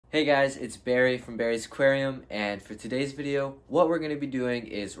Hey guys, it's Barry from Barry's Aquarium, and for today's video, what we're going to be doing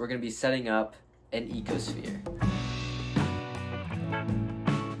is we're going to be setting up an ecosphere.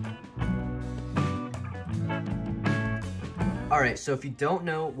 Alright, so if you don't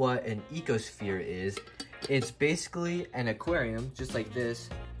know what an ecosphere is, it's basically an aquarium, just like this,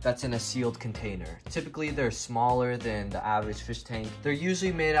 that's in a sealed container. Typically, they're smaller than the average fish tank. They're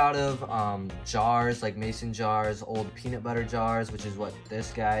usually made out of jars, like mason jars, old peanut butter jars, which is what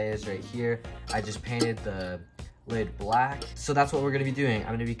this guy is right here. I just painted the lid black. So that's what we're gonna be doing.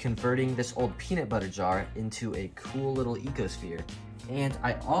 I'm gonna be converting this old peanut butter jar into a cool little ecosphere. And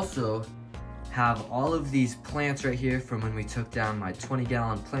I also have all of these plants right here from when we took down my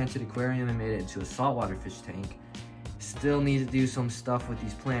 20-gallon planted aquarium and made it into a saltwater fish tank. Still need to do some stuff with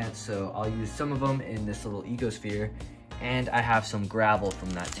these plants, so I'll use some of them in this little ecosphere, and I have some gravel from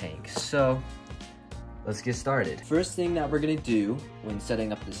that tank. So let's get started. First thing that we're gonna do when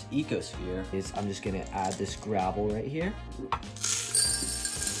setting up this ecosphere is I'm just gonna add this gravel right here.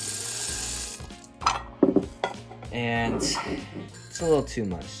 And it's a little too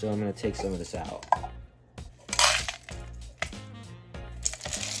much, so I'm gonna take some of this out.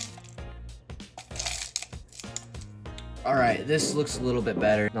 All right, this looks a little bit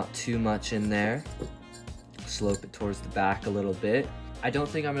better. Not too much in there. Slope it towards the back a little bit. I don't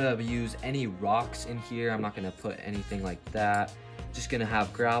think I'm gonna use any rocks in here. I'm not gonna put anything like that. Just gonna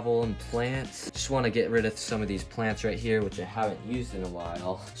have gravel and plants. Just wanna get rid of some of these plants right here, which I haven't used in a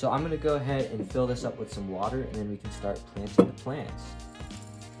while. So I'm gonna go ahead and fill this up with some water, and then we can start planting the plants.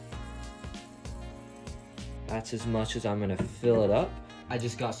 That's as much as I'm gonna fill it up. I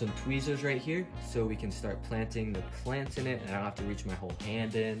just got some tweezers right here so we can start planting the plants in it, and I don't have to reach my whole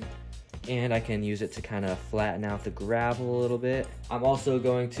hand in. And I can use it to kind of flatten out the gravel a little bit. I'm also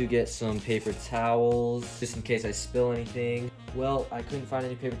going to get some paper towels just in case I spill anything. Well, I couldn't find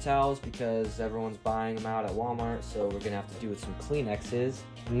any paper towels because everyone's buying them out at Walmart, so we're gonna have to do with some Kleenexes.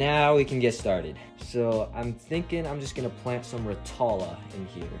 Now we can get started. So I'm thinking I'm just gonna plant some Rotala in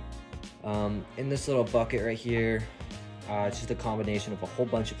here. In this little bucket right here, it's just a combination of a whole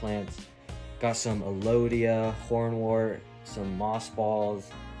bunch of plants. Got some Elodia, hornwort, some moss balls,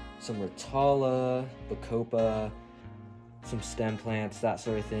 some Rotala, bacopa, some stem plants, that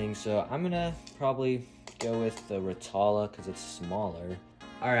sort of thing. So I'm gonna probably go with the Rotala because it's smaller.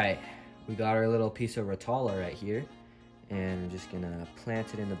 All right, we got our little piece of Rotala right here, and I'm just gonna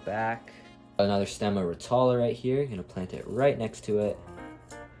plant it in the back. Another stem of Rotala right here, gonna plant it right next to it.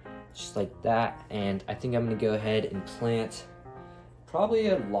 Just like that, and I think I'm gonna go ahead and plant probably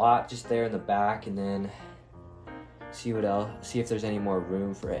a lot just there in the back, and then see what else, see if there's any more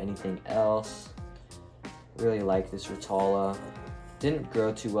room for anything else. Really like this Rotala. Didn't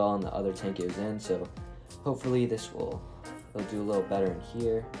grow too well in the other tank it was in, so hopefully this will do a little better in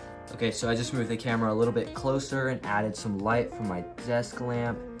here. Okay, so I just moved the camera a little bit closer and added some light from my desk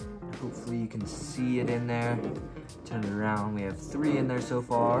lamp. Hopefully you can see it in there. Turn it around, we have 3 in there so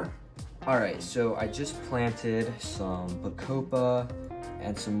far. All right, so I just planted some bacopa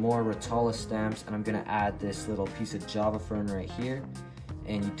and some more Rotala stems, and I'm gonna add this little piece of Java fern right here.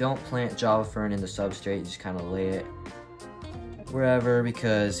 And you don't plant Java fern in the substrate, you just kind of lay it wherever,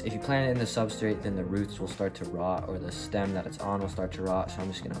 because if you plant it in the substrate, then the roots will start to rot, or the stem that it's on will start to rot. So I'm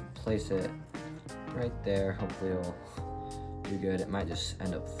just gonna place it right there. Hopefully it'll do good. It might just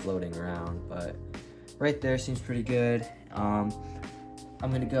end up floating around, but right there seems pretty good.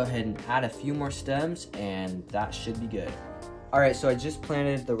 I'm gonna go ahead and add a few more stems, and that should be good. All right, so I just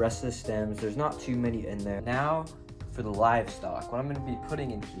planted the rest of the stems. There's not too many in there. Now for the livestock, what I'm gonna be putting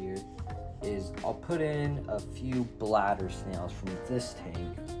in here is I'll put in a few bladder snails from this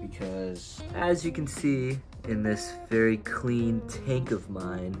tank, because as you can see in this very clean tank of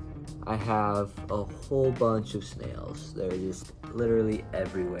mine, I have a whole bunch of snails. They're just literally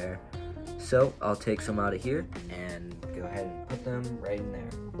everywhere. So I'll take some out of here and go ahead and put them right in there.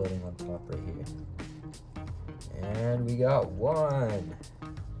 Floating on top right here. And we got 1.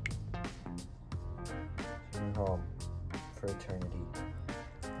 Coming home for eternity.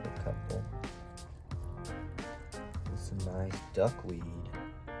 A couple. With some nice duckweed.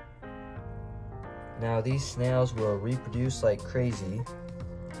 Now these snails will reproduce like crazy,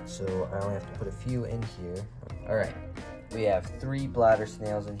 so I only have to put a few in here. All right, we have 3 bladder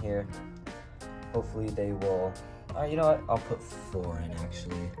snails in here. Hopefully they will, you know what, I'll put 4 in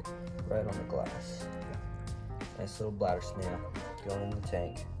actually, right on the glass. Nice little bladder snail, going in the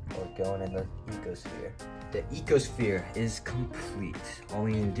tank, or going in the ecosphere. The ecosphere is complete. All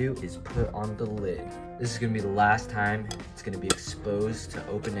we need to do is put on the lid. This is gonna be the last time it's gonna be exposed to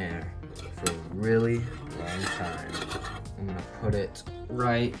open air for a really long time. I'm gonna put it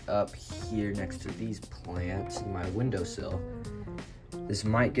right up here next to these plants in my windowsill. This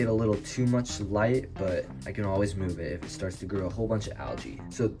might get a little too much light, but I can always move it if it starts to grow a whole bunch of algae.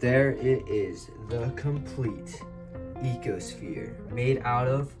 So there it is, the complete Ecosphere, made out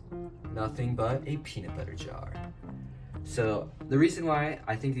of nothing but a peanut butter jar. So the reason why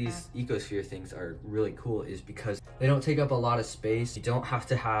I think these Ecosphere things are really cool is because they don't take up a lot of space. You don't have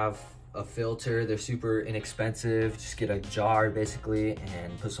to have a filter. They're super inexpensive. Just get a jar basically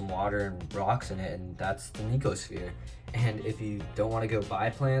and put some water and rocks in it, and that's the Ecosphere. And if you don't want to go buy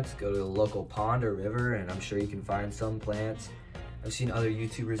plants, go to a local pond or river, and I'm sure you can find some plants. I've seen other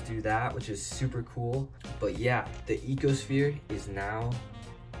YouTubers do that, which is super cool. But yeah, the Ecosphere is now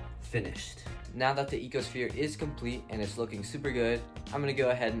finished. Now that the Ecosphere is complete and it's looking super good, I'm gonna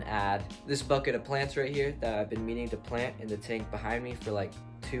go ahead and add this bucket of plants right here that I've been meaning to plant in the tank behind me for like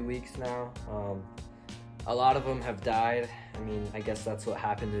 2 weeks now. A lot of them have died. I mean, I guess that's what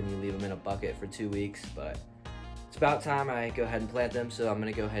happens when you leave them in a bucket for 2 weeks, but it's about time I go ahead and plant them, so I'm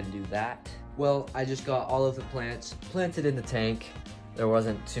gonna go ahead and do that. Well, I just got all of the plants planted in the tank. There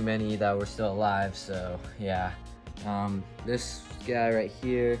wasn't too many that were still alive, so yeah. This guy right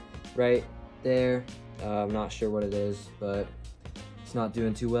here, right there, I'm not sure what it is, but it's not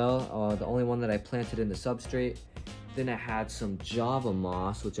doing too well. The only one that I planted in the substrate. Then I had some Java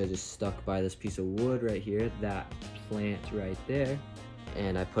moss, which I just stuck by this piece of wood right here, that plant right there.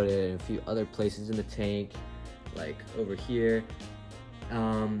 And I put it in a few other places in the tank, like over here.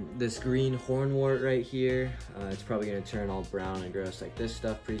 This green hornwort right here, it's probably gonna turn all brown and gross like this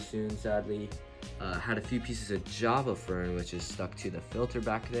stuff pretty soon, sadly. Had a few pieces of Java fern, which is stuck to the filter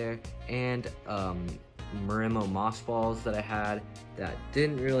back there, and Marimo moss balls that I had that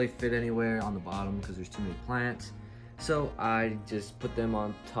didn't really fit anywhere on the bottom because there's too many plants. So I just put them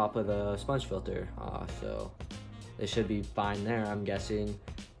on top of the sponge filter, so they should be fine there, I'm guessing.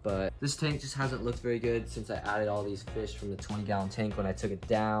 But this tank just hasn't looked very good since I added all these fish from the 20-gallon tank when I took it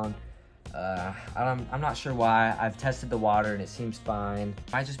down. I'm not sure why. I've tested the water and it seems fine.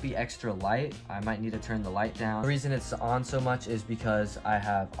 Might just be extra light. I might need to turn the light down. The reason it's on so much is because I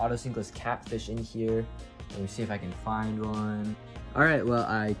have autocinkless catfish in here. Let me see if I can find one. All right, well,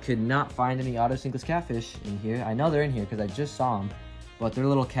 I could not find any autocinkless catfish in here. I know they're in here because I just saw them, but they're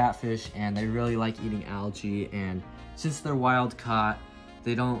little catfish and they really like eating algae, and since they're wild caught,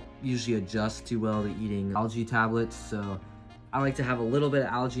 they don't usually adjust too well to eating algae tablets, so I like to have a little bit of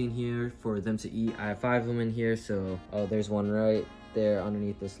algae in here for them to eat. I have 5 of them in here, so, oh, there's one right there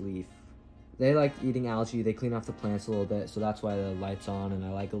underneath this leaf. They like eating algae. They clean off the plants a little bit, so that's why the light's on, and I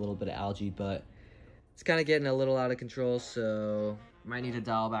like a little bit of algae, but it's kind of getting a little out of control, so might need to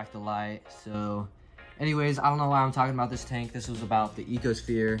dial back the light. So anyways, I don't know why I'm talking about this tank. This was about the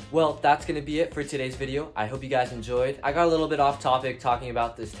Ecosphere. Well, that's gonna be it for today's video. I hope you guys enjoyed. I got a little bit off topic talking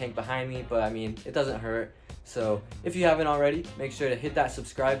about this tank behind me, but I mean, it doesn't hurt. So if you haven't already, make sure to hit that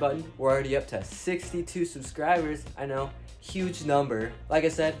subscribe button. We're already up to 62 subscribers. I know, huge number. Like I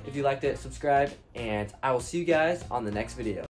said, if you liked it, subscribe, and I will see you guys on the next video.